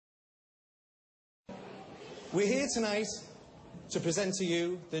We're here tonight to present to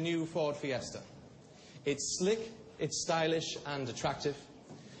you the new Ford Fiesta. It's slick, it's stylish and attractive.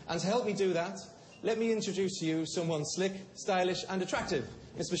 And to help me do that, let me introduce to you someone slick, stylish and attractive,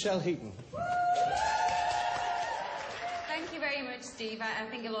 Miss Michelle Heaton. Thank you very much, Steve. I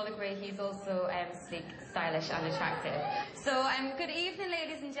think you'll all agree he's also slick, stylish and attractive. So, good evening,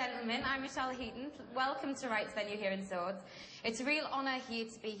 ladies and gentlemen. I'm Michelle Heaton. Welcome to Wright's Venue here in Swords. It's a real honour here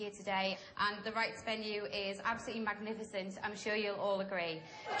to be here today, and the Wright's Venue is absolutely magnificent. I'm sure you'll all agree.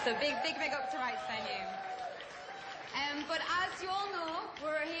 So big up to Wright's Venue. But as you all know,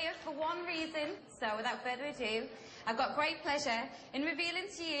 we're here for one reason, so without further ado, I've got great pleasure in revealing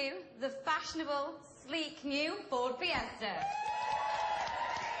to you the fashionable, sleek new Ford Fiesta.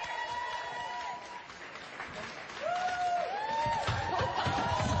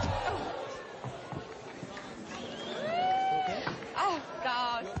 Oh,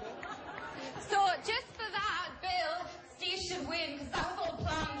 God. So, just for that, Bill, Steve should win, because that was all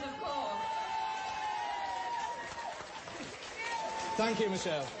planned, of course. Thank you,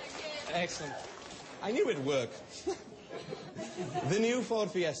 Michelle. Excellent. I knew it'd work. The new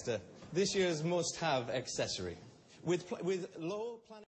Ford Fiesta, this year's must-have accessory. With low planning...